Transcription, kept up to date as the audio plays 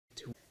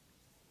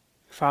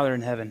Father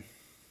in heaven,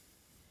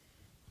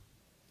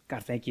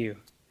 God, thank you,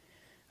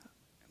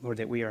 Lord,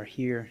 that we are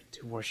here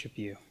to worship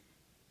you.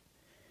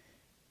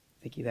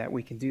 Thank you that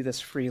we can do this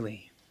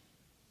freely.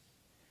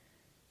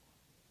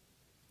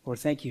 Lord,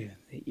 thank you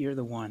that you're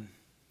the one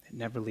that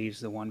never leaves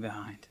the one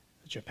behind.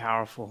 Such a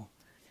powerful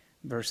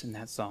verse in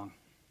that song.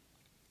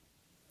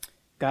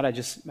 God, I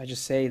just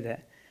say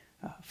that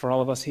for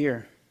all of us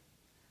here,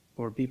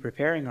 Lord, be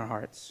preparing our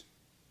hearts.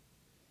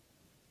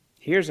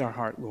 Here's our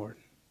heart, Lord.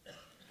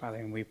 Father,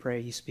 and we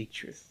pray you speak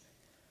truth.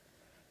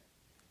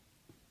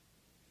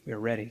 We are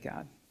ready,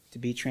 God, to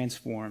be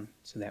transformed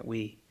so that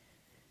we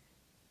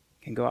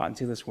can go out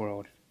into this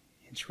world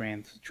and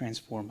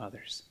transform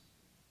others.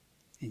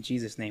 In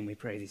Jesus' name we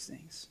pray these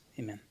things.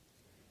 Amen.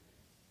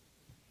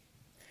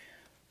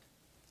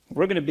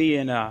 We're going to be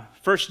in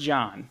 1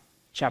 John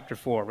chapter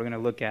 4. We're going to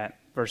look at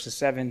verses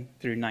 7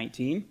 through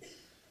 19.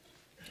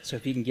 So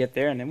if you can get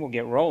there, and then we'll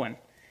get rolling.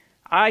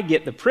 I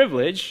get the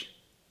privilege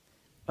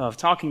of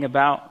talking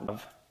about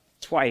love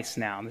twice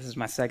now. This is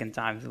my second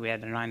time. We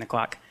had the 9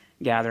 o'clock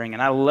gathering,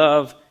 and I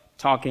love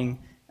talking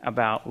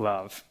about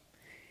love.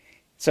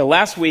 So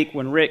last week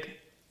when Rick,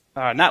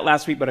 not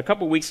last week, but a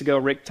couple weeks ago,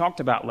 Rick talked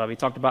about love. He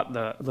talked about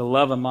the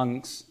love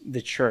amongst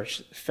the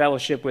church,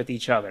 fellowship with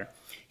each other.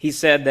 He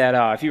said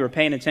that, if you were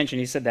paying attention,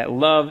 he said that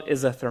love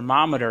is a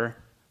thermometer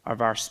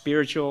of our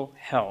spiritual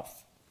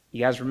health.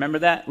 You guys remember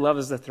that? Love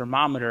is the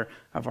thermometer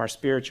of our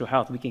spiritual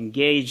health. We can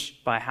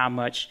gauge by how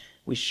much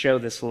we show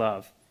this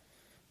love.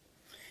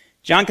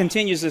 John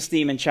continues this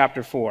theme in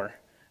chapter 4.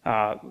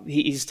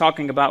 He's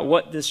talking about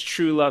what this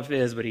true love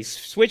is, but he's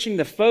switching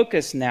the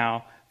focus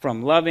now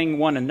from loving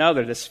one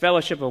another, this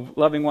fellowship of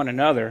loving one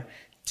another,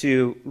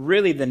 to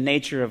really the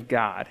nature of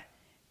God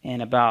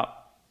and about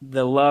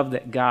the love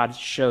that God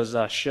shows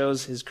us,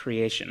 shows his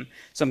creation.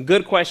 Some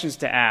good questions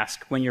to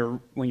ask when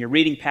you're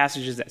reading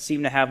passages that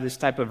seem to have this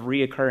type of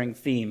reoccurring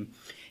theme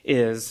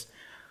is,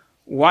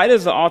 why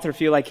does the author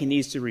feel like he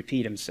needs to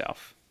repeat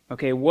himself?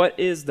 Okay, what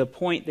is the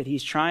point that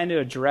he's trying to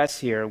address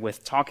here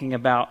with talking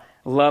about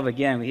love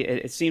again?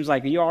 It seems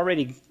like he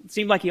already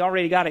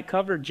got it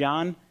covered,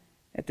 John,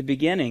 at the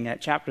beginning,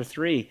 at chapter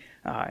 3,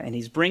 and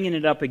he's bringing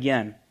it up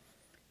again.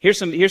 Here's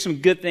some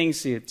good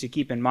things to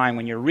keep in mind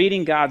when you're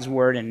reading God's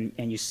word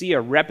and you see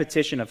a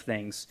repetition of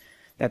things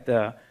that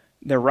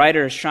the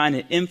writer is trying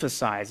to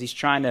emphasize. He's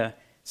trying to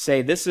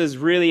say this is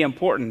really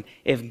important.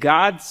 If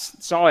God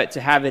saw it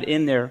to have it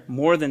in there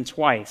more than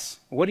twice,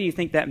 what do you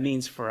think that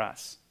means for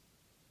us?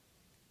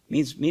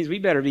 Means we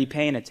better be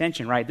paying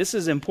attention, right? This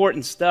is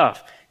important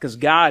stuff because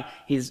God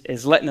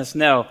is letting us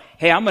know,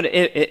 hey,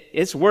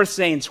 it's worth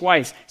saying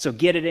twice, so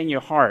get it in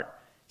your heart.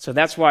 So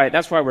that's why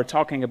we're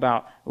talking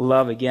about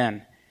love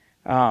again.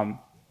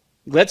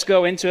 Let's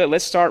go into it.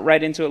 Let's start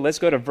right into it. Let's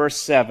go to verse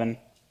 7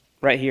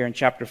 right here in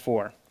chapter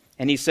 4.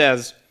 And he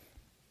says,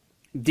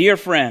 "Dear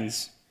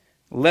friends,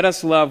 let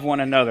us love one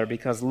another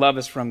because love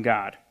is from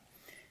God.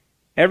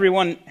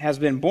 Everyone has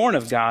been born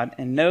of God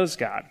and knows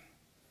God.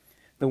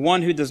 The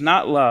one who does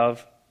not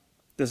love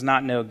does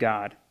not know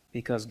God,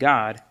 because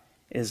God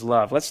is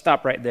love." Let's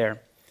stop right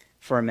there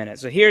for a minute.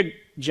 So here,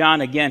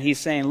 John, again, he's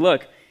saying,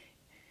 look,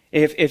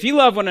 if you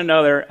love one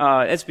another,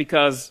 it's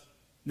because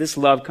this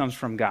love comes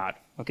from God.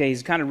 Okay,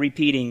 he's kind of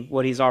repeating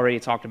what he's already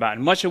talked about.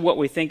 And much of what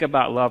we think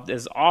about love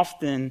is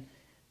often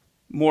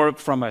more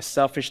from a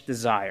selfish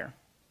desire.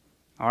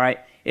 All right?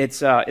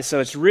 So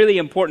it's really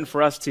important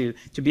for us to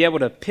be able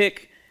to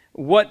pick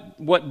what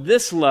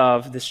this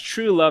love, this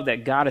true love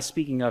that God is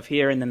speaking of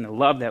here, and then the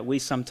love that we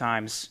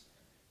sometimes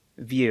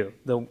view,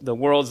 the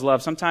world's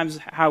love, sometimes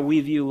how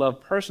we view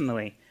love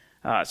personally.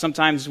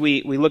 Sometimes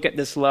we look at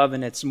this love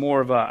and it's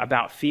more of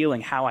about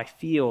feeling, how I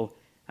feel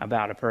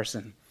about a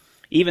person.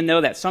 Even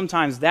though that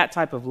sometimes that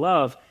type of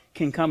love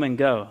can come and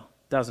go,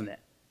 doesn't it?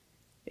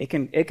 It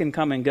can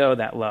come and go,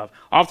 that love.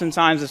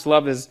 Oftentimes this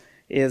love is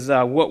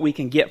what we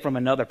can get from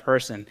another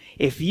person.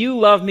 If you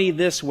love me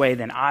this way,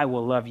 then I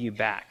will love you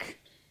back.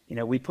 You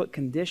know, we put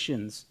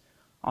conditions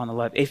on the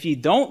love. If you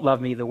don't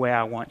love me the way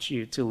I want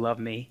you to love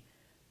me,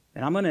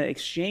 then I'm going to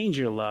exchange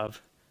your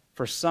love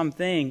for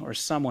something or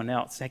someone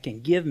else that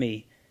can give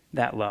me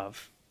that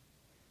love.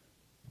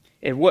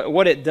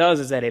 What it does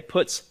is that it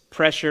puts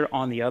pressure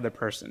on the other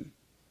person.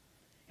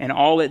 And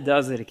all it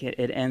does is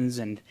it ends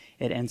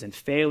in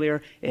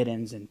failure, it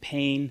ends in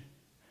pain,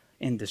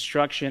 in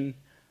destruction,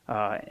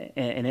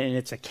 and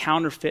it's a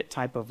counterfeit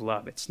type of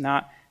love. It's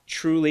not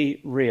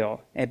truly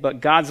real.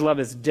 But God's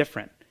love is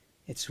different.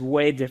 It's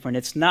way different.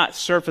 It's not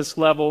surface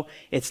level.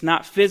 It's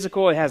not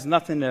physical. It has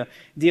nothing to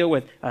deal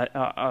with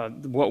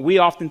what we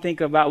often think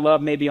about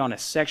love, maybe on a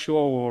sexual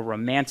or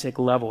romantic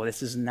level.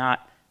 This is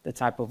not the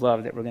type of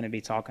love that we're going to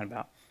be talking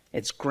about.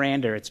 It's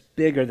grander. It's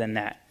bigger than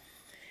that.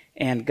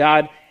 And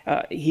God,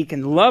 he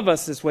can love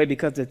us this way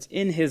because it's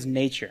in his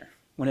nature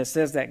when it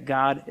says that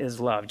God is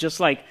love. Just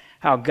like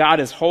how God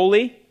is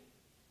holy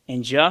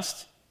and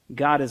just,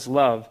 God is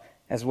love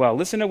as well.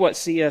 Listen to what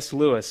C.S.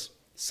 Lewis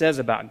says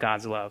about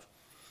God's love.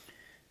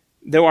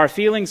 "Though our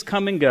feelings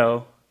come and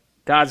go,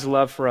 God's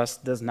love for us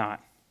does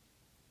not.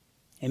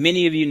 And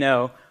many of you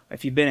know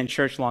if you've been in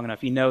church long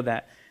enough, you know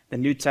that the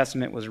New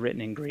Testament was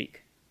written in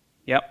Greek.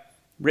 Yep,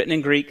 written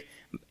in Greek.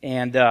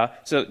 And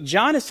so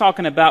John is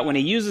talking about when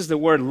he uses the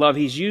word love,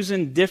 he's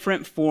using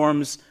different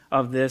forms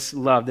of this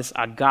love, this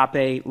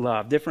agape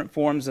love, different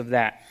forms of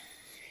that.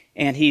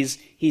 And he's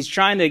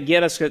trying to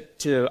get us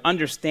to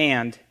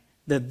understand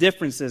the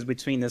differences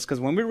between this, because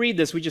when we read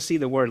this, we just see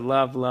the word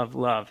love, love,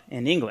 love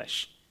in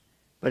English.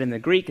 But in the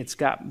Greek, it's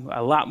got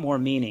a lot more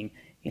meaning,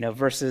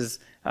 versus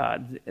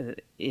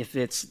if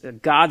it's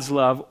God's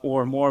love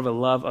or more of a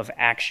love of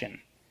action.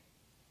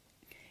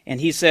 And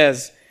he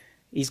says,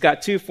 he's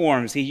got two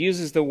forms. He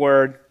uses the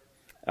word,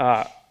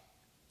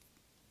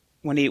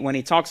 when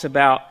he talks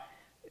about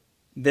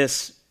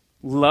this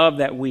love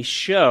that we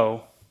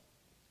show,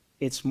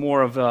 it's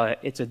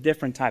a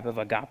different type of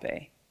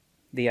agape,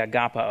 the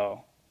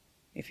agapao,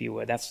 if you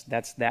would. That's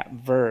that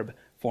verb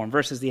form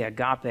versus the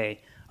agape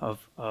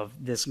of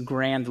this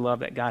grand love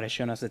that God has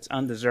shown us that's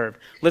undeserved.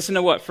 Listen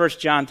to what 1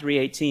 John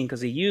 3:18,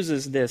 because he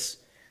uses this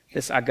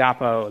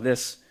agapao,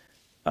 this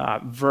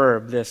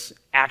verb, this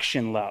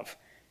action love.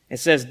 It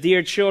says,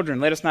 "Dear children,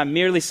 let us not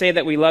merely say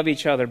that we love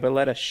each other, but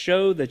let us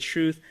show the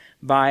truth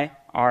by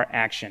our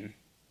action."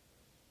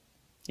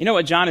 You know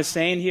what John is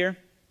saying here?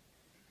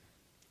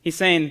 He's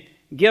saying,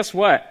 guess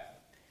what?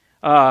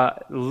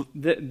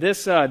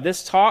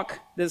 This talk,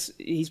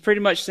 he's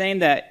pretty much saying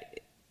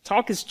that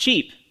talk is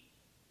cheap.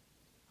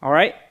 All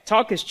right?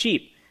 Talk is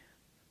cheap.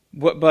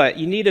 But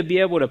you need to be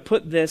able to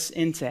put this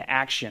into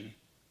action.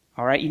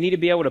 All right? You need to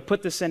be able to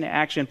put this into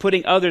action,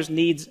 putting others'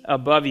 needs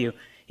above you.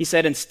 He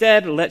said,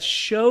 instead, let's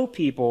show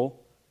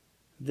people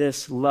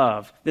this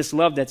love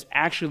that's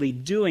actually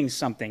doing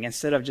something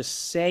instead of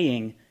just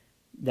saying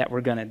that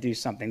we're going to do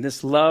something.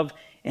 This love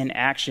in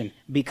action.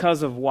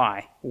 Because of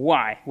why?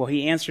 Why? Well,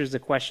 he answers the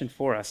question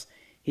for us.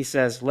 He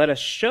says, let us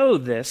show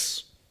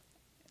this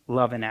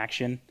love in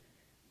action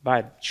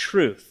by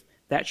truth.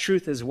 That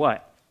truth is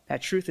what?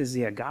 That truth is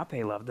the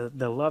agape love,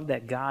 the love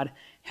that God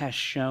has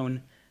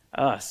shown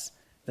us,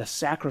 the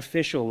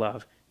sacrificial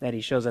love that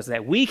he shows us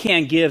that we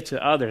can't give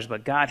to others,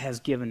 but God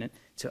has given it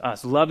to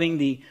us. Loving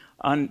the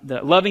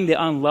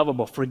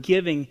unlovable,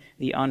 forgiving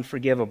the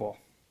unforgivable.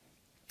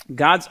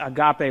 God's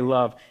agape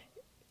love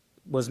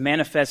was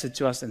manifested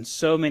to us in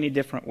so many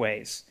different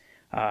ways.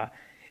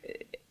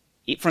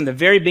 From the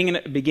very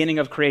beginning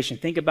of creation,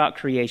 think about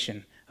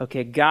creation.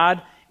 Okay,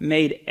 God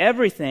made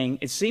everything.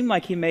 It seemed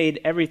like he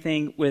made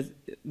everything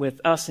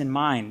with us in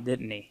mind,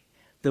 didn't he?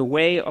 The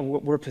way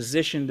we're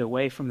positioned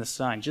away from the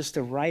sun, just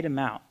the right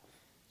amount,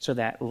 so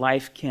that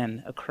life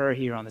can occur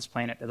here on this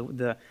planet.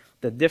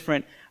 The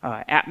different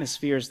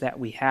atmospheres that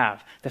we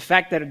have. The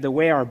fact that the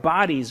way our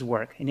bodies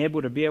work and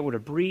able to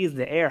breathe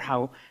the air,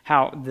 how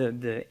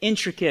the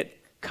intricate,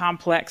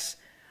 complex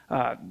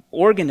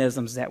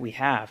organisms that we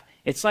have.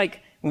 It's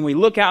like when we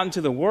look out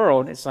into the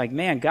world, it's like,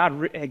 man,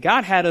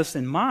 God had us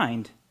in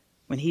mind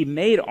when he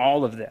made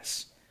all of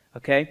this.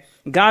 Okay?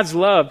 God's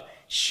love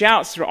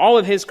shouts through all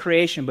of his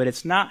creation, but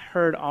it's not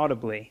heard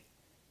audibly.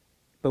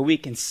 But we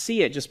can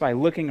see it just by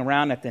looking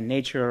around at the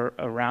nature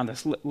around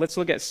us. Let's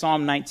look at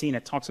Psalm 19.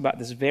 It talks about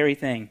this very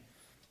thing.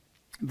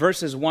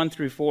 Verses 1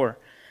 through 4.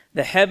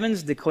 The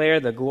heavens declare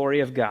the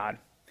glory of God,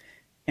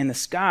 and the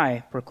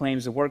sky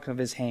proclaims the work of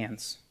his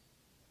hands.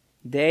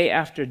 Day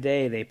after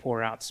day they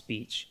pour out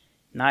speech.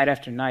 Night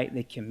after night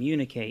they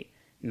communicate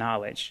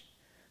knowledge.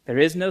 There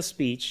is no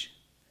speech.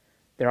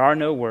 There are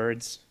no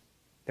words.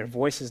 Their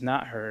voice is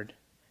not heard.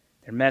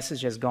 Their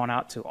message has gone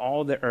out to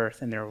all the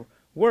earth, and their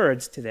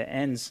words to the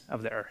ends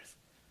of the earth.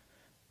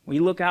 We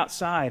look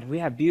outside. We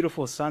have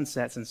beautiful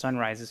sunsets and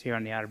sunrises here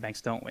on the Outer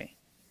Banks, don't we?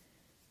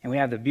 And we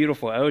have the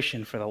beautiful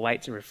ocean for the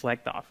light to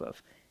reflect off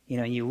of.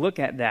 And you look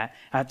at that.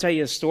 I'll tell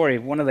you a story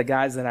of one of the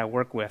guys that I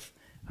work with.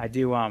 I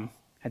do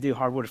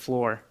hardwood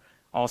floor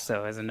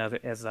also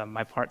as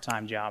my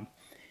part-time job.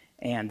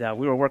 And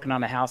we were working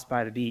on a house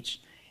by the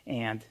beach,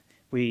 and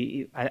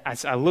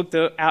I looked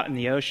out in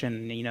the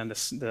ocean. And,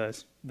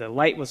 the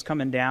light was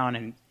coming down,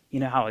 and you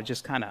know how it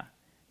just kind of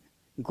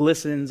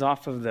glistens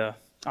off of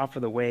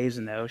the waves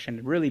in the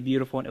ocean. Really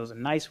beautiful, and it was a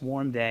nice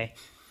warm day.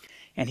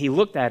 And he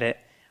looked at it.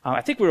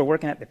 I think we were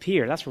working at the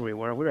pier. That's where we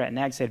were. We were at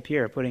Nags Head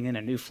Pier putting in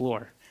a new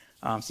floor.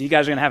 So you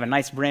guys are going to have a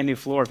nice brand new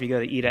floor if you go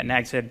to eat at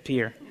Nags Head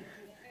Pier.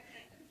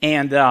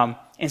 And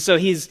so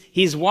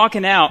he's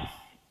walking out,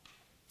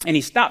 and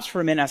he stops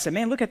for a minute. I said,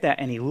 man, look at that.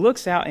 And he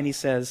looks out, and he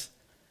says,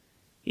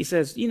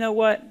 you know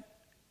what?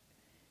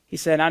 He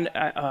said,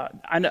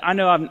 I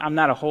know I'm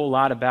not a whole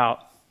lot about,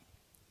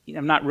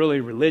 I'm not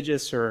really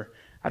religious, or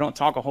I don't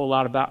talk a whole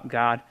lot about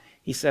God.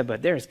 He said,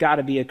 but there's got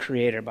to be a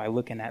creator by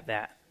looking at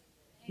that.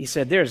 He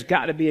said, there's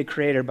got to be a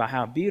creator by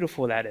how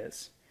beautiful that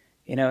is.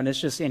 And it's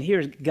just, and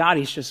here's God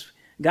is just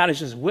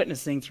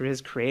witnessing through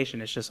his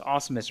creation. It's just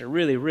awesome. It's a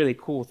really, really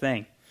cool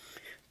thing.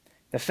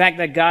 The fact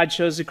that God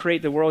chose to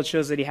create the world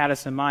shows that he had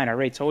us in mind. I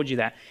already told you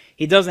that.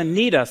 He doesn't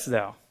need us,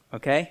 though,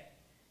 okay?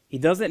 He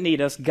doesn't need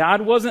us.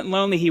 God wasn't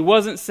lonely. He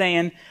wasn't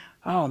saying,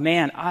 oh,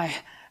 man, I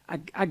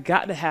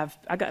got to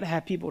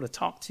have people to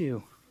talk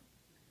to.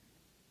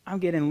 I'm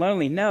getting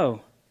lonely.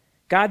 No,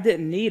 God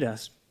didn't need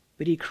us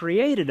but he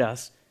created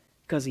us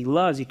because he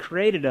loves. He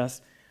created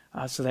us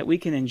so that we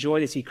can enjoy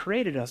this. He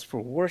created us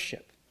for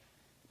worship.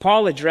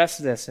 Paul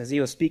addressed this as he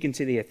was speaking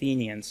to the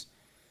Athenians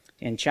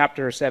in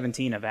chapter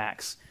 17 of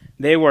Acts.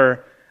 They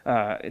were,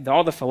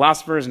 all the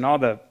philosophers and all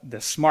the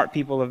smart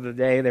people of the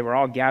day, they were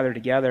all gathered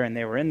together, and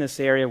they were in this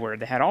area where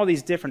they had all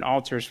these different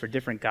altars for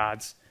different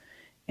gods.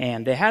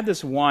 And they had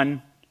this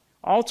one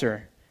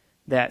altar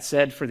that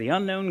said, for the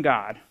unknown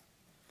God,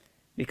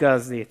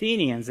 because the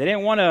Athenians, they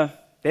didn't want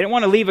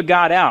to leave a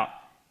god out.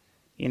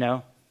 You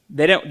know,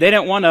 they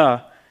didn't want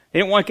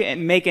to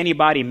make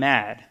anybody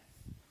mad.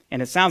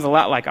 And it sounds a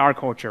lot like our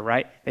culture,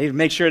 right? They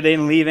make sure they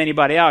didn't leave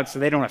anybody out so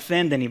they don't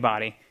offend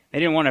anybody. They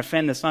didn't want to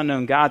offend this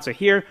unknown God. So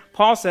here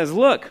Paul says,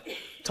 look,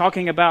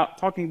 talking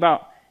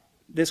about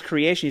this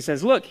creation, he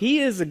says, look, he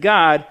is the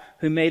God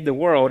who made the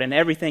world and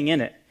everything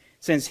in it.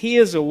 Since he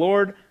is the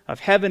Lord of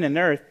heaven and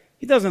earth,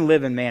 he doesn't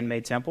live in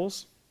man-made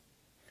temples.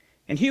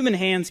 And human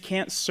hands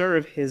can't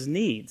serve his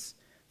needs,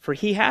 for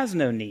he has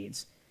no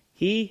needs.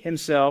 He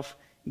himself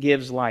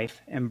gives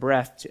life and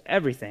breath to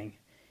everything,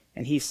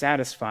 and he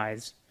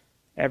satisfies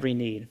every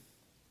need.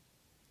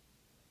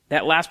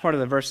 That last part of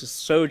the verse is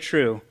so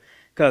true,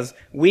 because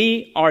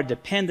we are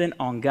dependent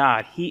on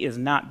God. He is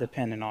not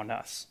dependent on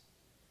us.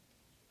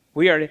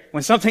 When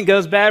something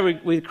goes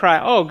bad, we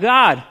cry, oh,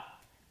 God.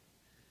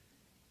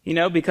 You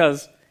know,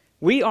 because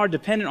we are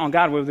dependent on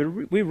God, whether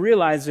we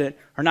realize it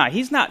or not.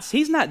 He's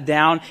not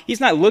down.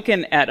 He's not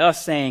looking at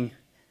us saying,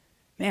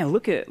 man,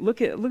 look at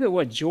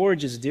what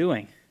George is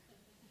doing.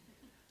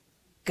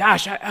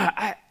 Gosh,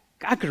 I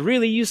could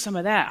really use some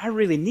of that. I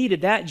really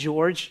needed that,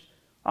 George.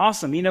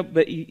 Awesome. You know,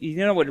 but you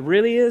know what it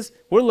really is?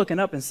 We're looking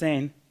up and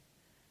saying,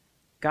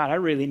 God, I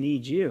really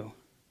need you.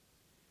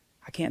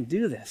 I can't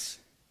do this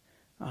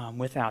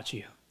without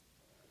you.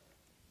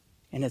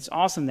 And it's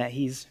awesome that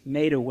he's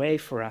made a way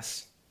for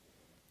us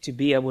to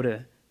be able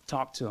to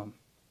talk to him,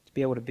 to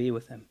be able to be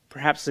with him.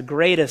 Perhaps the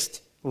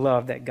greatest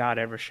love that God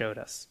ever showed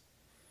us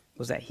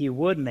was that he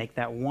would make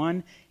that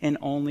one and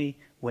only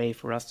way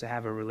for us to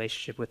have a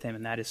relationship with him,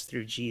 and that is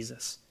through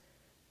Jesus.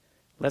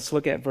 Let's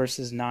look at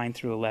verses 9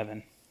 through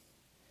 11.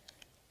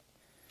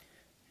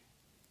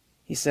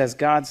 He says,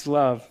 God's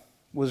love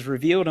was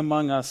revealed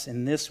among us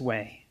in this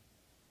way.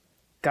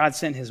 God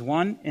sent his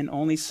one and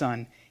only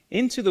Son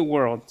into the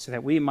world so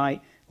that we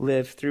might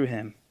live through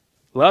him.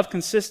 Love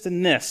consists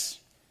in this,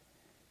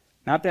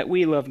 not that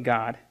we loved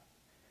God,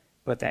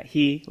 but that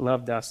he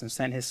loved us and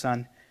sent his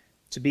Son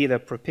to be the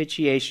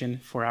propitiation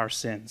for our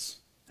sins.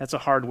 That's a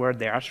hard word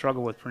there. I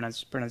struggle with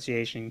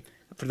pronunciating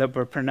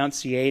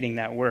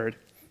that word.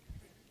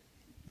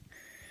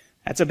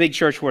 That's a big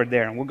church word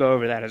there, and we'll go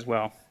over that as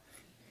well.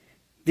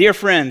 Dear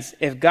friends,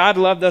 if God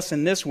loved us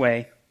in this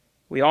way,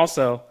 we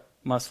also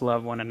must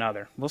love one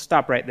another. We'll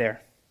stop right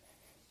there.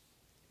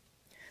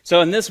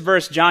 So in this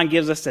verse, John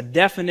gives us a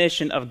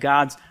definition of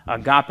God's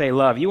agape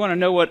love. You want to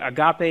know what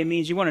agape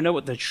means? You want to know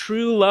what the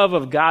true love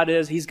of God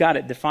is? He's got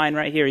it defined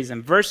right here. He's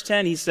in verse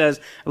 10. He says,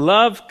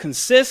 love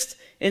consists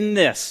in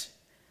this,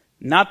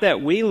 not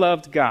that we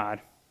loved God,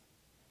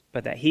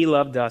 but that he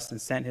loved us and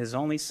sent his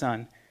only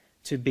Son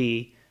to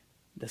be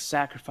the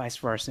sacrifice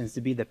for our sins,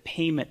 to be the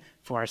payment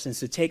for our sins,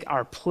 to take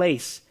our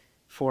place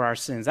for our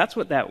sins. That's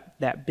what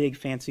that big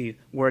fancy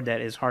word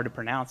that is hard to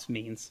pronounce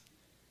means.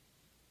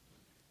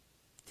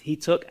 He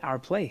took our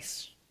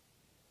place.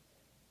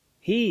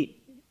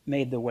 He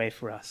made the way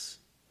for us.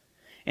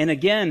 And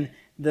again,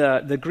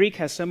 the Greek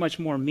has so much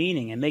more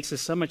meaning and makes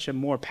this so much a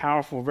more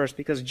powerful verse,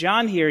 because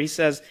John here, he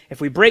says, if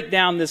we break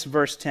down this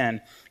verse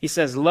 10, he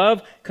says,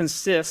 love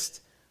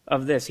consists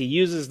of this. He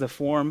uses the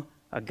form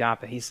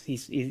agape. He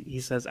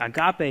says,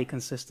 agape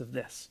consists of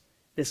this.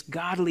 This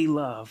godly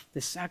love,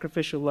 this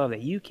sacrificial love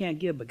that you can't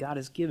give, but God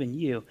has given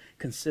you,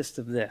 consists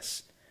of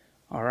this.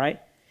 All right?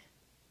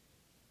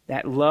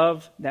 That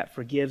love that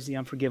forgives the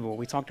unforgivable.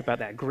 We talked about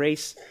that.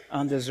 Grace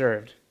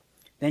undeserved.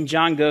 Then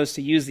John goes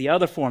to use the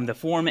other form, the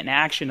form and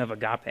action of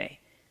agape.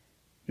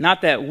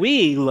 Not that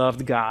we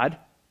loved God,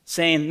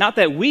 saying not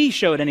that we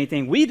showed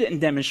anything, we didn't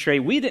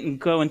demonstrate, we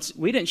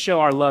didn't show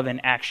our love in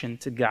action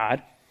to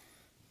God,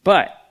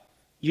 but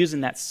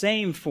using that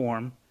same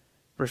form,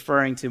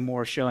 referring to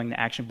more showing the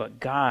action, but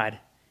God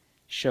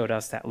showed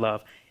us that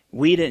love.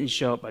 We didn't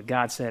show it, but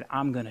God said,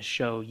 I'm going to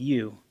show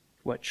you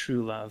what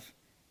true love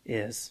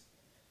is.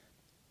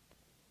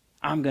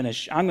 I'm going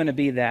to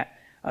be that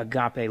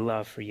agape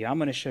love for you. I'm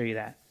going to show you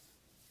that.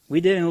 We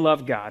didn't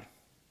love God.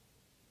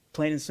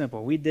 Plain and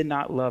simple. We did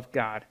not love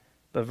God.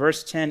 But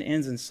verse 10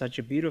 ends in such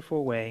a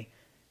beautiful way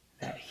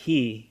that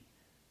he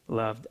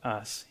loved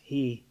us.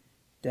 He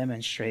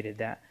demonstrated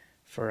that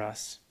for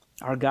us.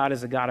 Our God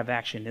is a God of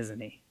action, isn't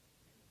he?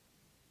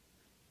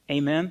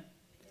 Amen?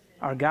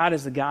 Our God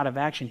is a God of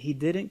action. He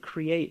didn't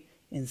create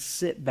and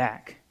sit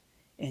back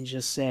and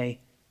just say,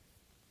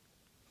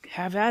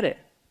 have at it.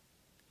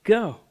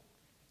 Go.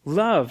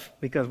 Love,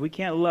 because we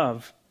can't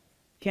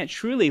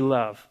truly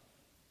love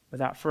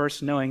without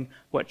first knowing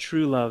what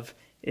true love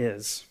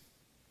is.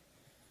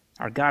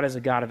 Our God is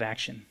a God of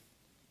action.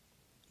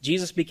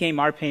 Jesus became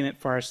our payment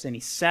for our sin. He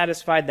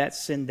satisfied that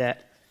sin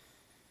debt.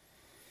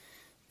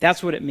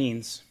 That's what it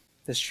means,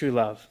 this true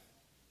love.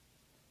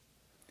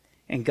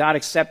 And God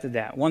accepted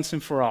that once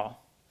and for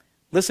all.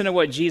 Listen to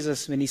what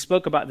Jesus, when he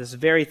spoke about this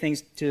very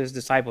things to his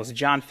disciples,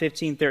 John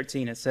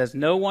 15:13, it says,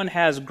 "No one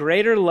has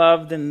greater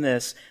love than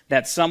this,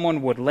 that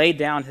someone would lay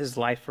down his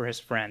life for his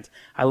friend."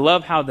 I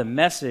love how the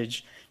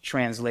Message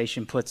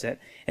translation puts it.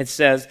 It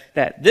says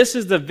that this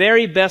is the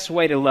very best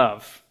way to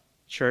love,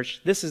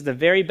 church. This is the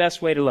very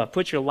best way to love.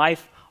 Put your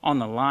life on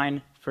the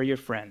line for your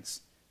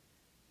friends.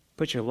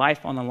 Put your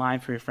life on the line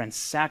for your friends.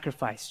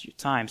 Sacrifice your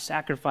time.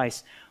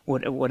 Sacrifice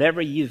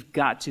whatever you've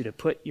got to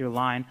put your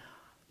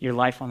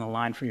life on the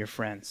line for your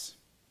friends.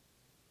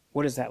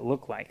 What does that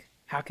look like?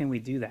 How can we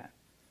do that?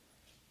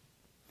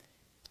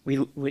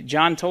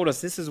 John told us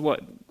this is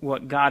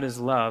what God is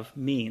love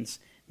means.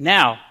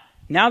 Now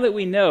that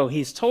we know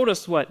he's told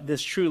us what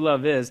this true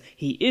love is,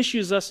 he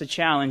issues us a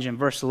challenge in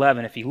verse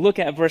 11. If you look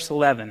at verse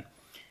 11,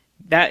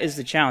 that is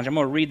the challenge. I'm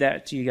going to read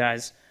that to you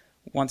guys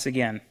once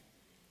again.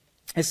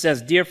 It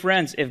says, "Dear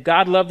friends, if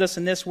God loved us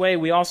in this way,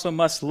 we also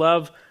must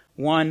love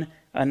one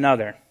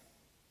another."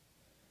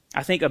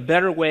 I think a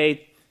better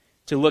way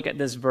to look at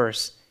this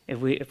verse,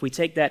 if we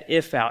take that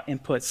 "if" out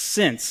and put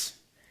 "since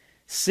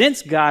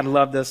God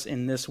loved us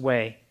in this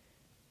way,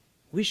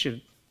 we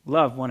should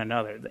love one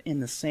another in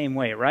the same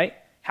way," right?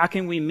 How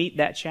can we meet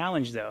that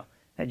challenge, though,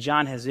 that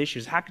John has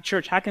issues?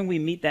 Church, how can we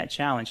meet that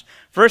challenge?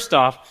 First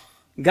off,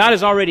 God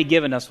has already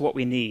given us what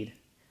we need.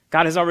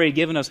 God has already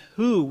given us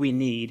who we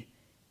need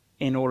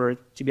in order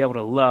to be able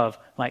to love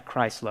like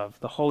Christ loved,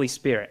 the Holy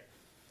Spirit.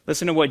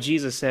 Listen to what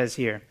Jesus says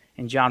here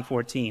in John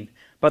 14.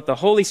 "But the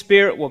Holy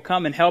Spirit will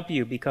come and help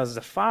you, because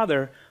the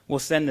Father will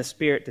send the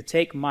Spirit to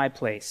take my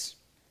place.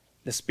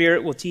 The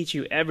Spirit will teach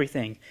you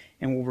everything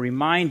and will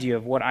remind you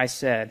of what I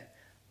said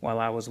while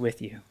I was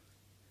with you."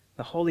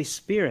 The Holy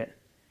Spirit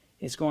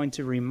is going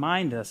to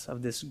remind us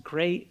of this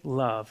great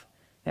love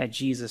that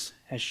Jesus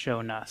has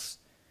shown us.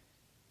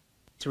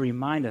 To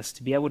remind us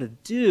to be able to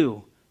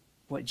do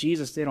what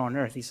Jesus did on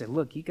earth. He said,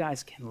 look, you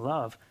guys can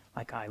love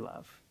like I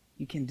love.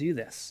 You can do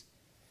this.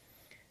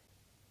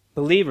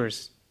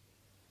 Believers,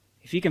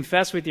 if you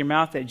confess with your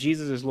mouth that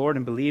Jesus is Lord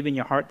and believe in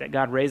your heart that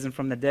God raised him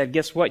from the dead,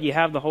 guess what? You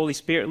have the Holy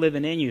Spirit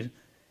living in you.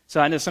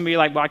 So I know some of you are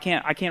like, well,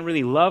 I can't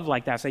really love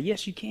like that. I say,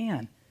 yes, you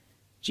can.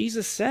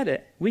 Jesus said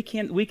it. We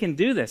can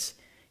do this.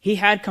 He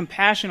had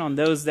compassion on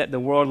those that the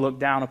world looked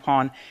down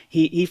upon.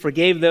 He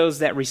forgave those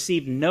that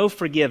received no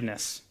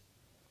forgiveness.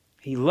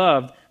 He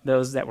loved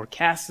those that were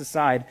cast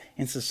aside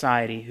in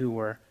society, who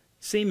were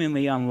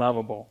seemingly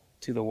unlovable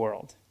to the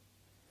world.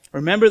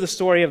 Remember the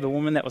story of the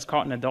woman that was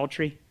caught in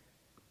adultery?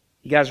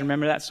 You guys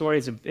remember that story?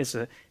 It's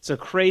a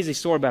crazy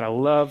story, but I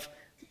love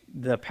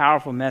the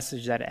powerful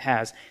message that it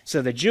has.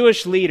 So the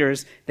Jewish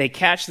leaders, they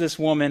catch this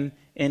woman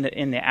in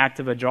the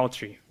act of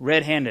adultery,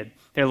 red-handed.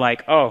 They're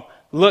like, oh,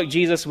 look,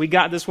 Jesus, we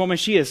got this woman.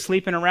 She is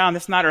sleeping around.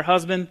 That's not her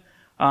husband.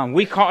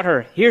 We caught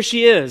her. Here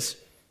she is.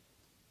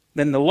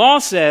 Then the law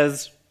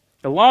says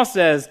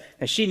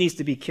that she needs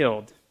to be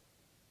killed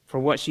for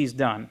what she's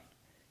done.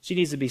 She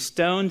needs to be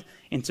stoned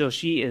until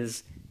she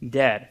is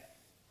dead.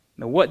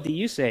 Now, what do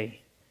you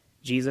say,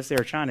 Jesus? They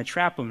were trying to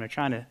trap him. They're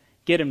trying to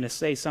get him to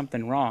say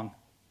something wrong.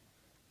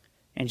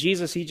 And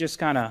Jesus, he just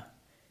kind of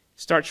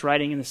starts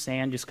writing in the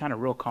sand, just kind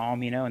of real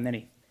calm, and then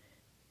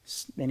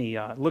he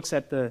looks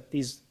at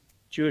these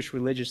Jewish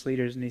religious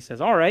leaders and he says,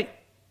 all right,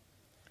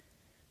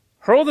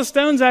 hurl the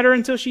stones at her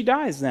until she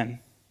dies then.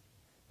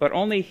 But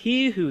only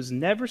he who's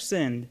never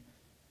sinned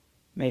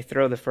may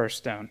throw the first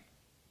stone.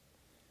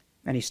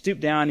 And he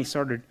stooped down, he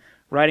started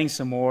writing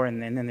some more,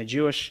 and then the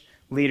Jewish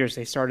leaders,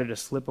 they started to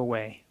slip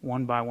away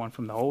one by one,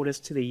 from the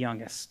oldest to the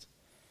youngest.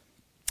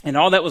 And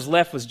all that was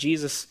left was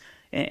Jesus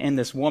and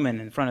this woman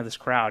in front of this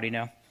crowd,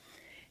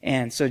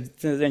 And so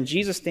then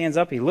Jesus stands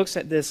up, he looks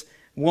at this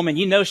woman.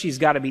 She's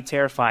got to be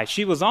terrified.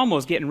 She was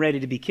almost getting ready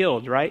to be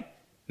killed, right?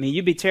 I mean,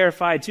 you'd be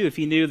terrified too if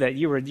you knew that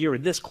you were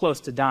this close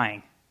to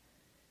dying.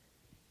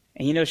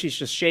 And she's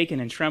just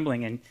shaking and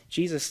trembling, and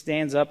Jesus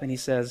stands up and he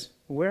says,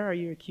 where are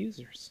your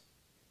accusers?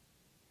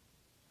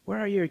 Where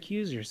are your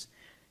accusers?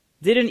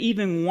 Didn't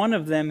even one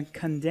of them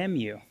condemn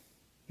you?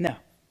 No,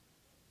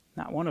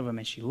 not one of them.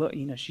 And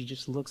she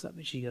just looks up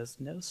and she goes,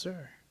 no,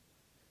 sir.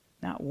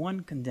 Not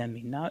one condemned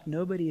me.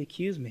 Nobody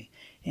accused me.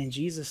 And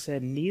Jesus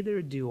said,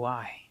 neither do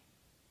I.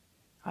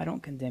 I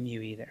don't condemn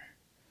you either.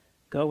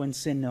 Go and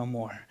sin no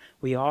more.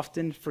 We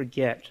often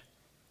forget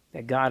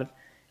that God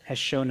has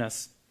shown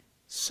us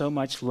so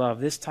much love,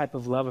 this type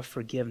of love of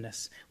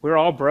forgiveness. We're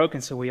all broken,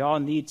 so we all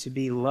need to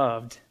be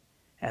loved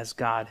as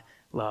God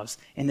loves.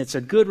 And it's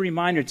a good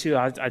reminder, too.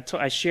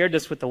 I shared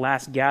this with the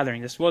last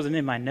gathering. This wasn't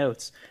in my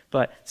notes.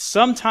 But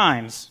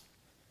sometimes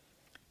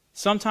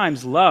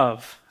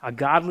love, a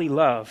godly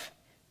love,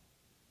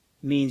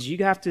 means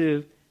you have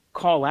to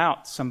call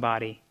out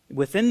somebody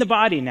within the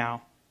body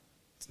now.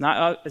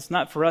 It's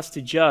not for us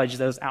to judge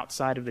those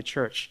outside of the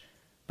church.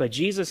 But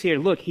Jesus here,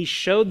 look, he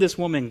showed this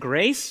woman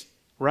grace,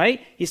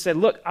 right? He said,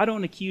 look, I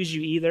don't accuse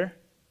you either.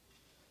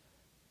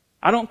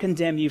 I don't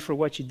condemn you for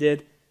what you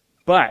did,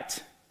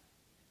 but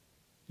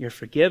you're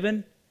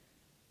forgiven,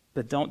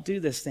 but don't do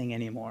this thing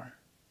anymore.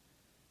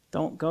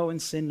 Don't go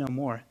and sin no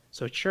more.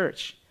 So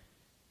church,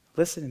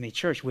 listen to me,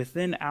 church,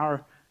 within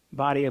our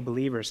body of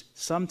believers,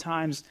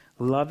 sometimes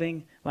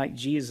loving like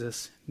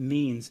Jesus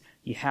means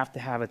you have to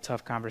have a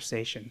tough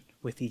conversation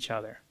with each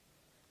other.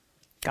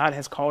 God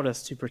has called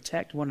us to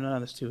protect one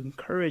another, to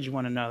encourage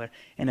one another.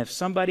 And if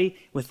somebody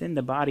within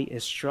the body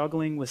is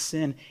struggling with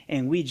sin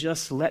and we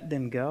just let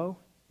them go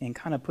and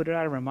kind of put it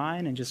out of our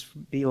mind and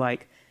just be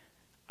like,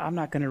 I'm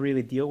not going to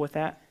really deal with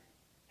that,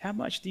 how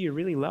much do you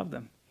really love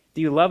them? Do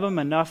you love them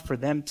enough for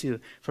them to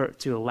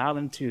allow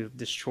them to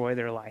destroy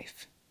their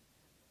life?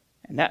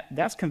 And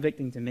that's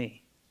convicting to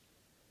me.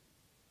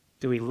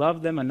 Do we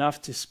love them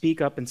enough to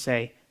speak up and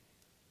say,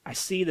 I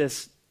see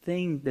this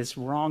thing, this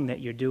wrong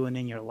that you're doing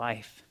in your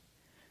life.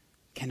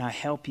 Can I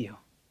help you?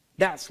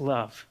 That's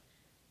love.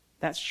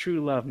 That's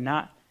true love,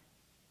 not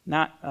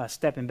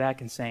stepping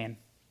back and saying,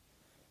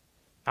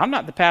 I'm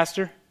not the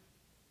pastor.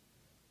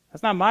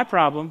 That's not my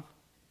problem.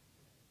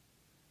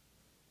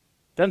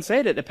 Doesn't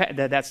say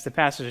that that's the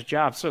pastor's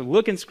job. So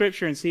look in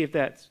Scripture and see if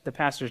that's the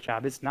pastor's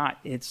job. It's not.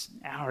 It's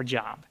our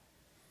job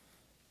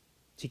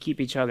to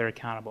keep each other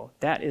accountable.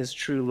 That is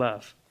true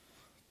love.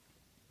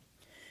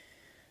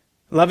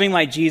 Loving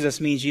like Jesus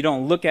means you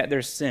don't look at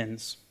their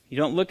sins. You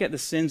don't look at the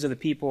sins of the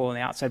people on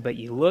the outside, but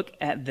you look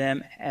at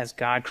them as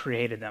God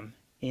created them,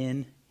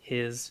 in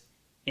His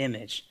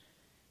image.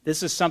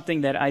 This is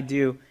something that I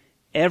do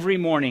every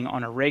morning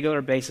on a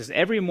regular basis.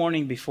 Every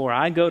morning before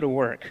I go to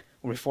work,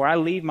 or before I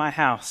leave my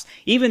house,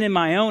 even in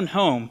my own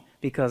home,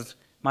 because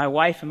my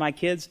wife and my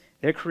kids,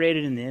 they're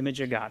created in the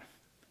image of God.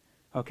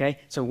 Okay?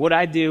 So what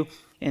I do,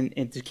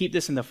 and to keep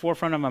this in the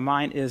forefront of my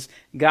mind, is,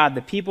 God,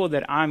 the people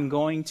that I'm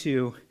going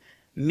to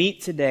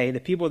meet today, the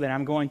people that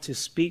I'm going to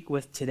speak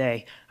with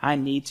today, I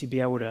need to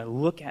be able to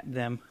look at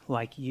them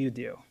like you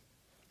do.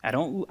 I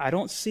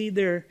don't see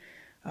their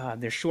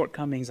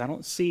shortcomings. I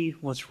don't see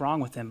what's wrong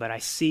with them, but I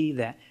see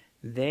that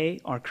they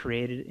are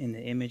created in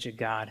the image of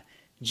God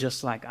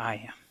just like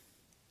I am.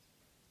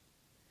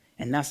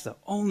 And that's the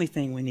only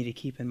thing we need to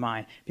keep in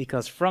mind,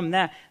 because from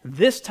that,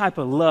 this type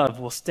of love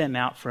will stem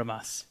out from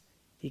us.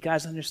 You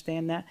guys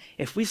understand that?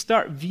 If we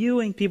start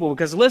viewing people,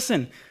 because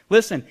listen,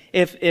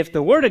 if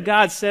the Word of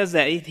God says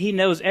that He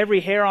knows every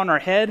hair on our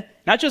head,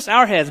 not just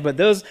our heads, but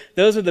those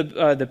are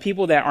the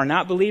people that are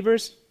not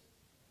believers,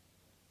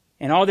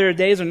 and all their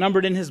days are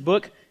numbered in His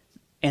book,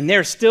 and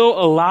they're still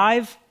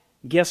alive,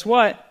 guess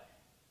what?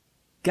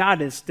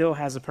 God still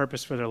has a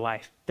purpose for their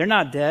life. They're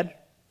not dead.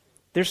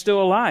 They're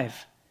still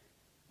alive.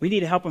 We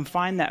need to help them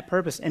find that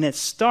purpose. And it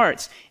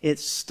starts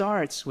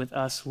with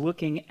us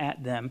looking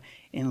at them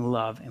in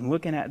love and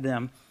looking at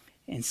them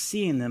and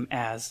seeing them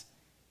as,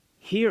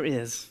 here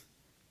is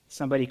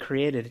somebody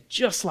created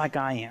just like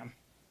I am,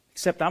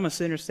 except I'm a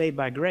sinner saved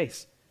by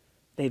grace.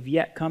 They've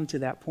yet come to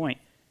that point.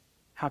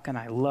 How can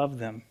I love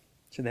them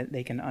so that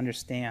they can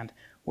understand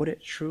what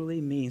it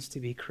truly means to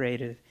be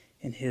created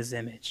in His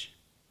image?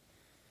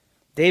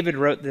 David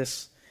wrote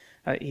this.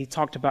 He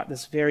talked about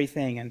this very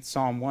thing in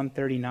Psalm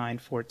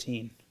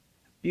 139:14.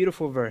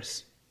 Beautiful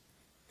verse.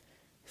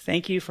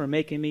 Thank you for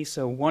making me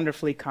so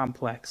wonderfully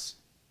complex.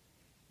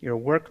 Your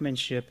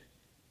workmanship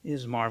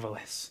is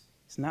marvelous.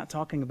 He's not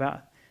talking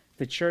about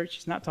the church.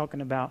 He's not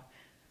talking about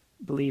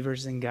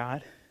believers in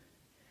God.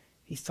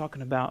 He's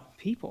talking about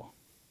people.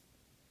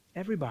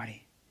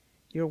 Everybody.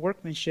 Your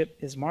workmanship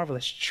is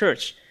marvelous.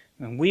 Church,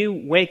 when we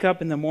wake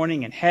up in the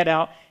morning and head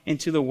out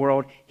into the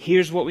world,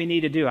 here's what we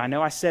need to do. I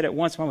know I said it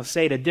once, but I'm going to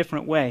say it a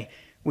different way.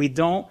 We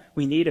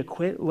need to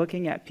quit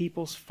looking at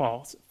people's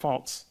faults,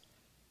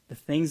 the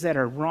things that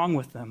are wrong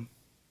with them,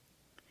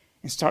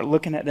 and start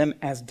looking at them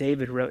as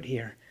David wrote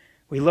here.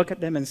 We look at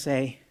them and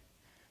say,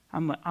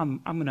 I'm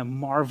going to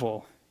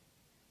marvel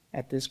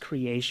at this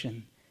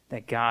creation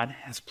that God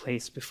has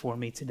placed before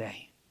me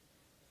today.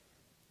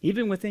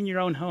 Even within your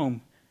own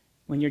home,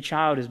 when your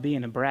child is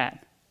being a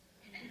brat.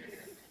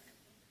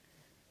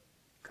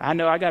 I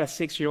know I got a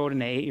 6-year-old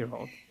and an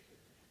 8-year-old.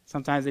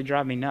 Sometimes they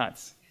drive me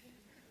nuts.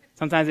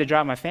 Sometimes they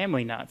drive my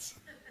family nuts.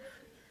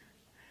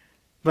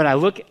 But I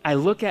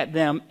look at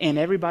them and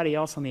everybody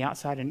else on the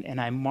outside,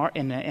 and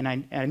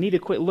I need to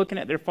quit looking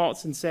at their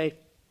faults and say,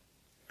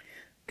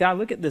 God,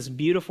 look at this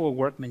beautiful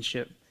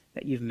workmanship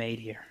that you've made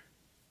here.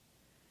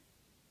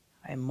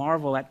 I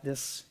marvel at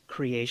this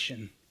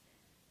creation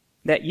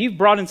that you've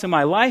brought into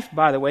my life,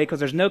 by the way, because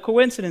there's no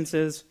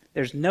coincidences.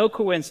 There's no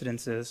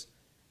coincidences.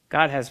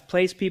 God has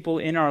placed people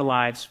in our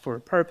lives for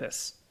a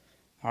purpose.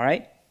 All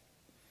right?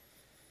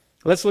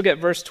 Let's look at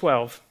verse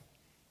 12.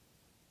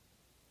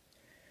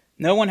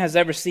 No one has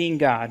ever seen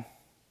God.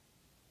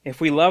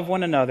 If we love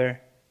one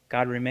another,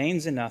 God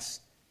remains in us,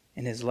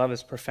 and His love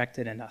is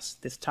perfected in us.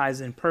 This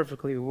ties in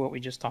perfectly with what we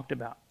just talked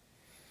about.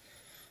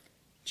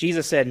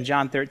 Jesus said in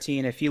John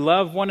 13, if you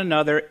love one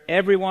another,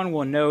 everyone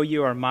will know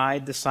you are my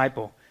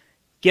disciple.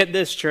 Get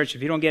this, church,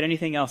 if you don't get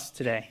anything else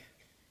today,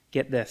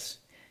 get this.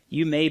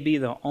 You may be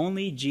the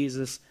only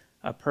Jesus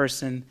a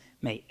person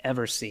may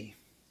ever see.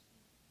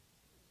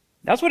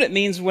 That's what it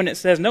means when it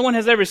says no one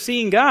has ever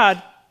seen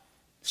God.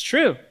 It's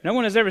true. No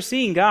one has ever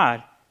seen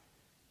God.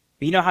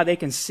 But you know how they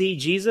can see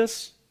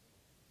Jesus?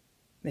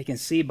 They can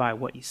see by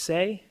what you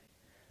say,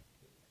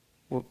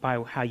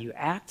 by how you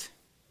act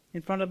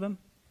in front of them,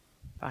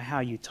 by how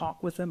you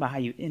talk with them, by how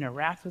you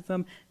interact with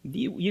them.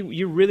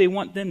 You really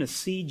want them to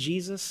see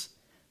Jesus?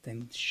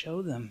 Then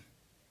show them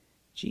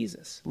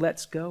Jesus.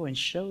 Let's go and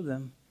show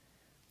them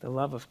the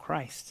love of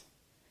Christ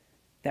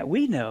that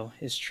we know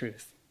is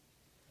truth.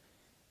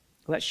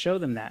 Let's show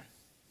them that.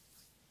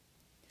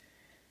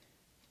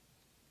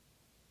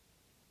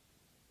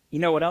 You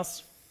know what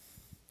else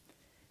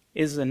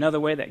is another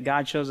way that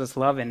God shows us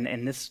love,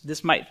 and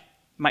this might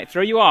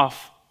throw you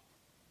off.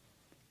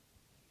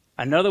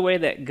 Another way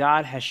that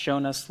God has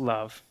shown us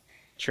love,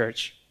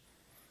 church,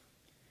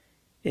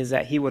 is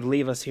that he would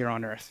leave us here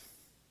on earth.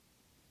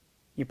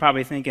 You're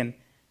probably thinking,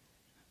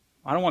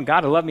 I don't want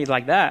God to love me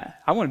like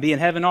that. I want to be in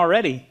heaven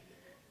already,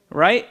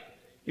 right?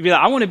 You'd be like,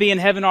 I want to be in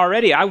heaven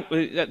already.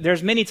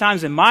 There's many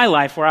times in my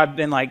life where I've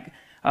been like,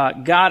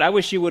 God, I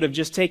wish you would have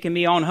just taken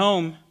me on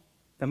home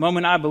the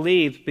moment I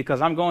believe,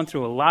 because I'm going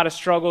through a lot of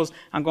struggles.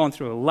 I'm going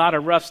through a lot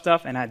of rough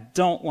stuff, and I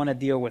don't want to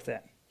deal with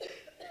it.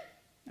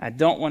 I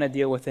don't want to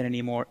deal with it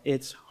anymore.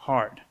 It's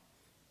hard.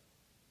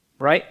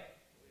 Right?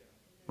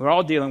 We're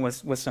all dealing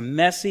with some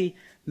messy,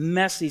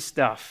 messy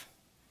stuff.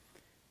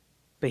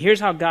 But here's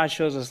how God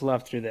shows us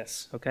love through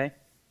this, okay?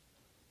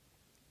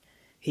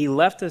 He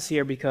left us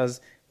here because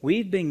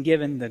we've been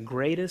given the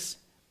greatest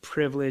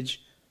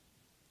privilege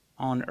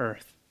on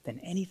earth than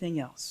anything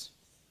else.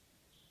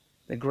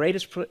 The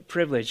greatest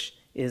privilege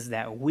is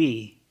that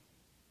we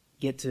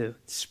get to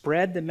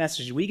spread the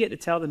message. We get to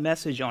tell the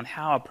message on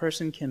how a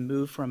person can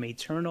move from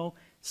eternal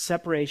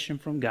separation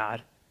from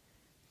God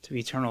to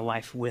eternal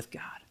life with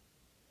God.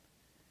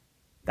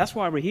 That's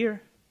why we're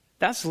here.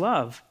 That's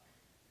love.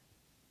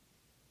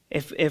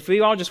 If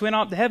we all just went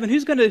off to heaven,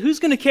 who's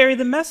gonna carry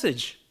the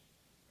message?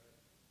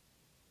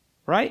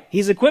 Right?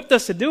 He's equipped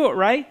us to do it,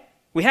 right?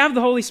 We have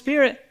the Holy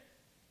Spirit.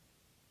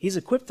 He's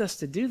equipped us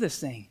to do this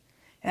thing.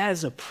 That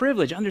is a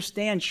privilege.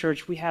 Understand,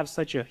 church, we have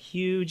such a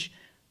huge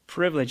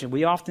privilege, and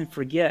we often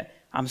forget,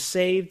 I'm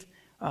saved,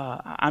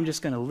 I'm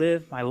just going to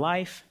live my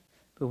life.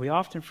 But we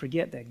often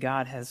forget that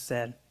God has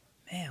said,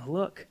 man,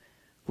 look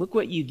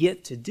what you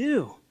get to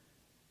do.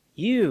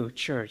 You,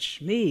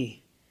 church,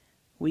 me,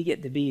 we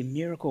get to be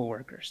miracle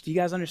workers. Do you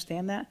guys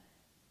understand that?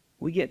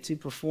 We get to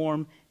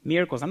perform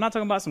miracles. I'm not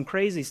talking about some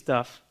crazy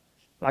stuff,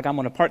 like I'm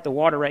going to part the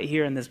water right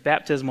here in this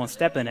baptismal and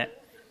step in it.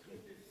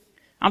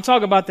 I'm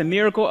talking about the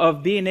miracle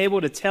of being able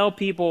to tell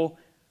people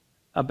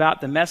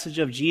about the message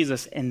of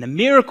Jesus. And the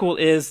miracle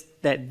is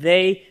that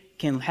they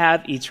can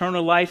have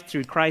eternal life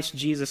through Christ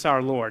Jesus our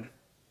Lord.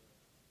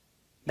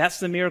 That's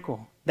the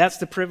miracle. That's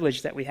the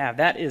privilege that we have.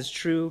 That is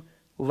true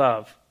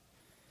love.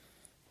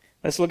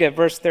 Let's look at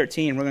verse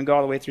 13. We're going to go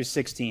all the way through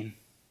 16.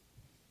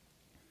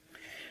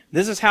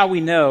 This is how we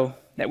know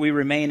that we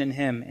remain in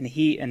him and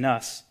he in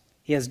us.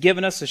 He has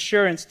given us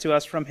assurance to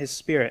us from his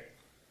Spirit.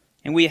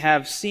 And we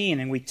have seen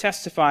and we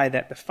testify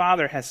that the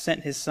Father has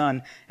sent his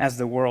Son as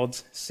the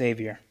world's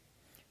Savior.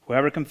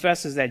 Whoever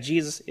confesses that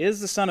Jesus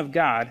is the Son of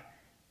God,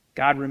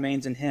 God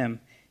remains in him,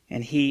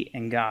 and he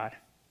in God.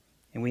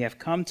 And we have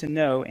come to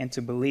know and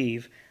to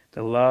believe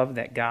the love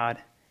that God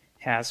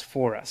has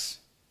for us.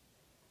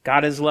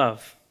 God is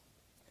love,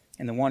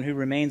 and the one who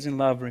remains in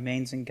love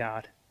remains in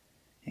God,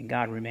 and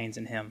God remains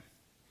in him.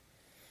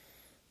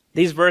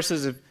 These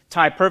verses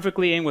tie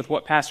perfectly in with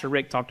what Pastor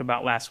Rick talked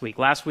about last week.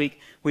 Last week,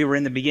 we were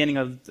in the beginning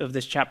of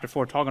this chapter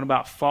 4 talking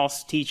about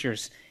false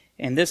teachers.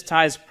 And this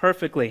ties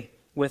perfectly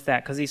with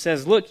that because he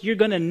says, look, you're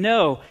going to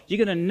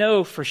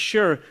know for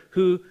sure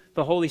who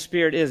the Holy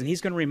Spirit is. And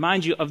he's going to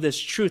remind you of this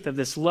truth, of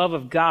this love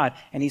of God.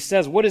 And he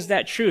says, what is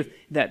that truth?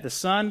 That the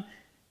Son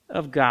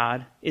of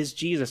God is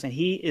Jesus, and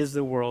he is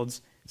the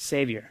world's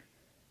Savior.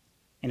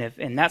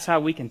 And that's how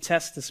we can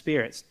test the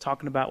spirits,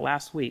 talking about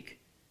last week.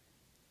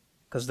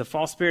 Because the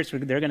false spirits,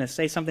 they're going to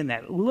say something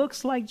that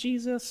looks like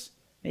Jesus,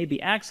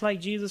 maybe acts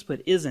like Jesus,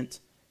 but isn't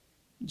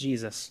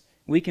Jesus.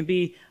 We can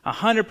be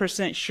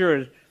 100%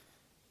 sure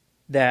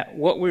that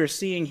what we're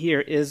seeing here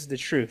is the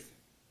truth.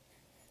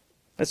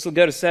 Let's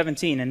go to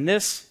 17. In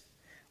this,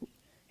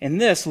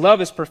 love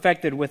is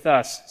perfected with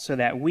us, so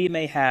that we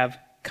may have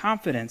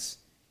confidence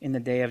in the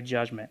day of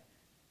judgment.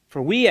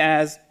 For we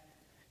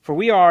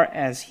are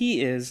as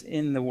he is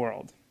in the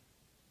world.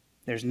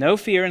 There's no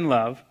fear in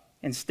love.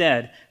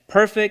 Instead,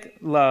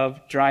 perfect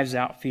love drives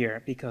out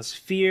fear, because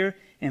fear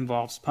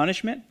involves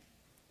punishment.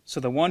 So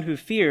the one who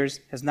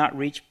fears has not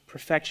reached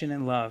perfection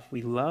in love.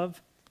 We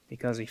love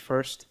because he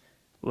first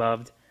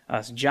loved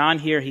us. John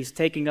here, he's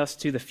taking us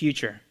to the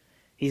future.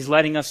 He's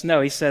letting us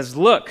know. He says,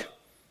 look,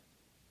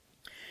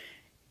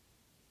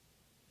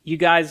 you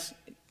guys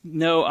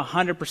know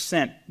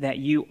 100% that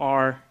you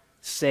are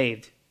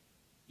saved.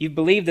 You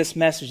believe this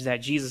message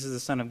that Jesus is the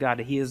Son of God,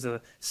 that he is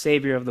the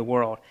Savior of the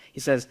world. He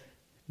says,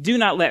 do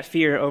not let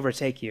fear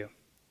overtake you.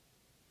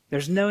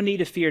 There's no need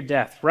to fear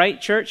death, right,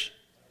 church?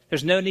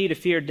 There's no need to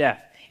fear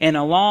death. And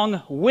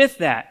along with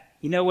that,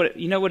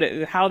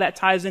 how that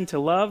ties into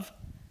love?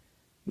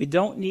 We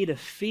don't need to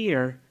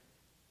fear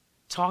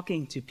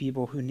talking to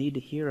people who need to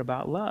hear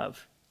about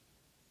love,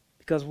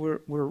 because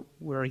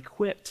we're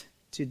equipped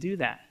to do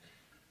that.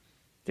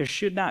 There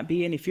should not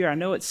be any fear. I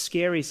know it's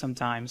scary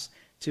sometimes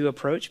to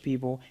approach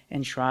people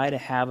and try to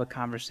have a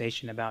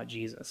conversation about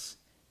Jesus,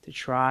 to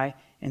try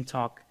and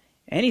talk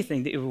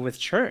anything with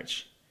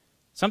church.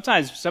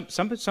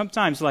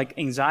 Sometimes like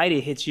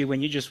anxiety hits you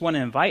when you just want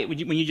to invite,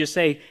 when you just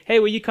say, hey,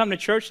 will you come to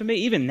church with me?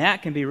 Even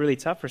that can be really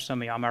tough for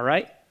some of y'all, am I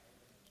right?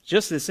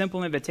 Just a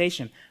simple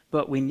invitation.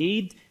 But we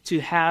need to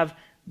have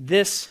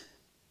this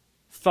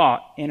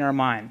thought in our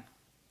mind.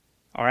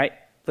 All right?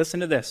 Listen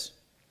to this.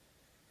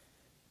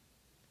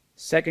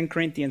 2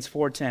 Corinthians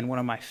 4:10, one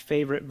of my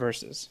favorite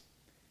verses.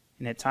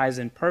 And it ties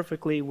in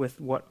perfectly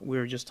with what we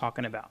were just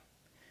talking about.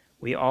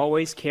 We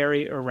always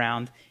carry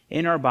around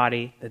in our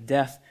body the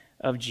death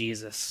of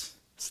Jesus,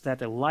 so that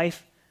the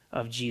life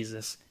of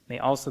Jesus may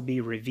also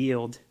be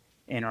revealed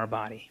in our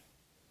body.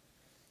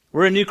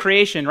 We're a new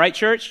creation, right,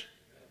 church?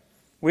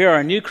 We are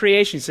a new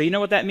creation. So you know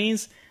what that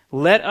means?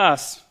 Let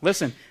us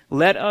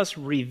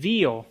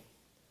reveal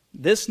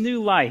this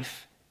new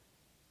life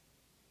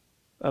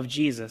of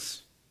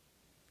Jesus.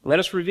 Let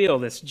us reveal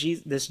this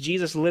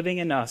Jesus living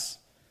in us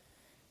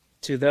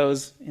to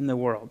those in the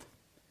world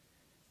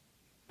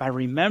by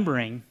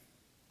remembering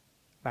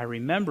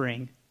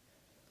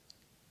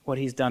what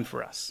he's done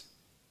for us.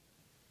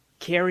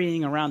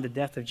 Carrying around the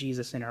death of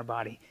Jesus in our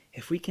body.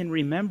 If we can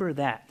remember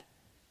that,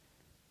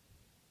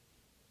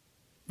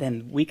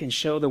 then we can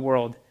show the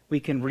world, we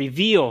can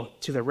reveal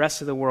to the rest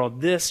of the world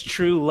this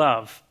true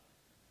love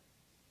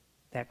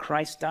that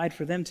Christ died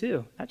for them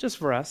too. Not just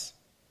for us,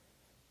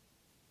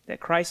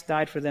 that Christ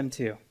died for them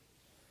too.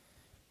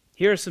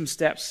 Here are some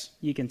steps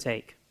you can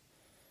take.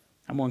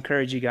 I'm going to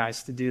encourage you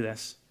guys to do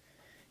this.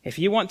 If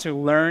you want to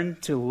learn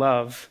to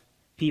love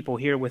people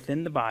here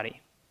within the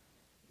body,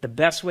 the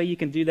best way you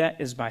can do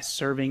that is by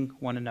serving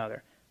one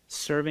another,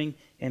 serving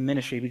in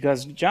ministry.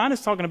 Because John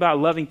is talking about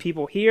loving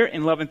people here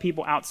and loving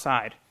people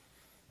outside.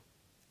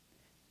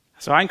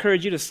 So I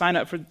encourage you to sign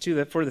up for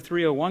the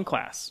 301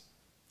 class.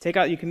 Take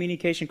out your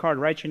communication card,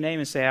 write your name,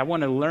 and say, I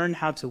want to learn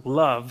how to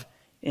love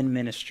in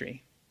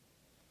ministry.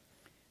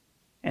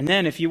 And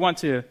then if you want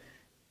to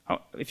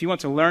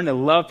learn to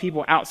love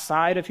people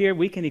outside of here,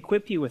 we can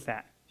equip you with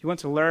that. If you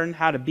want to learn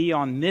how to be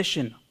on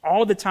mission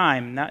all the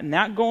time,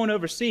 not going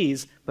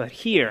overseas, but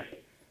here,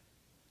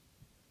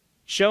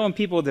 showing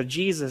people the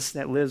Jesus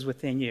that lives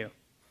within you,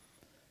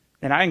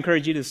 then I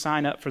encourage you to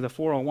sign up for the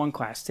 401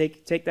 class.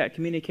 Take that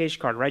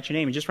communication card, write your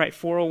name, and just write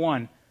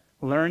 401.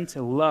 Learn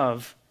to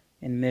love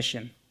in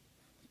mission.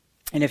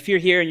 And if you're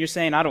here and you're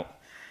saying,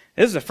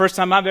 this is the first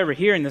time I've ever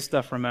hearing this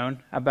stuff,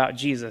 Ramon, about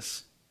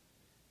Jesus,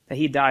 that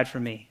he died for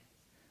me.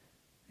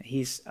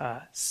 He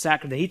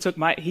took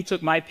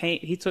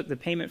the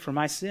payment for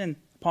my sin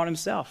upon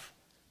himself,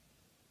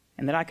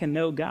 and that I can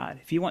know God.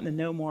 If you want to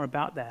know more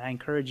about that, I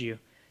encourage you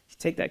to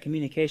take that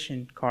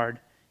communication card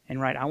and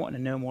write, I want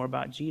to know more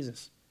about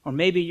Jesus. Or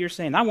maybe you're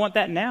saying, I want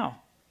that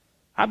now.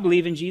 I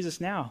believe in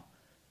Jesus now.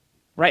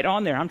 Right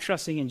on there, I'm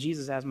trusting in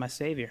Jesus as my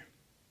Savior.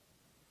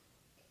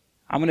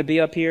 I'm going to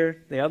be up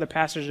here. The other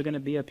pastors are going to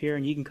be up here,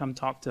 and you can come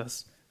talk to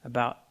us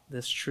about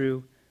this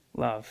true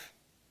love.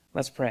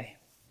 Let's pray.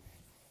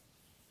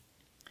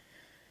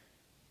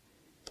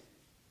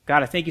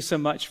 God, I thank you so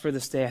much for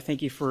this day. I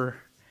thank you for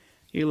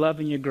your love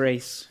and your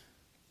grace.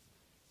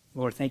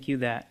 Lord, thank you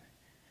that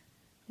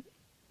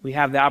we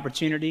have the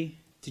opportunity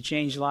to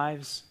change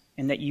lives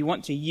and that you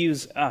want to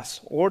use us,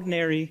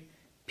 ordinary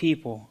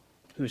people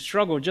who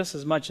struggle just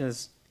as much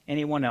as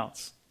anyone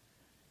else.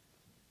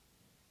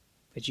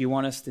 That you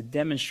want us to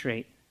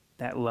demonstrate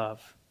that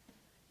love.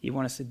 You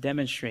want us to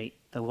demonstrate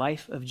the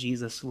life of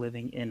Jesus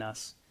living in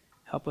us.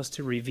 Help us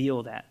to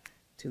reveal that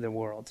to the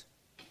world.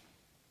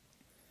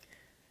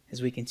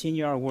 As we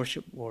continue our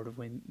worship, Lord,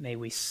 may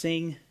we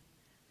sing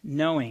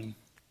knowing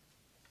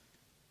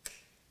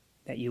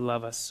that you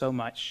love us so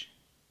much.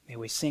 May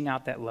we sing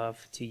out that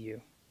love to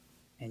you.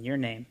 In your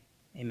name,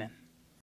 amen.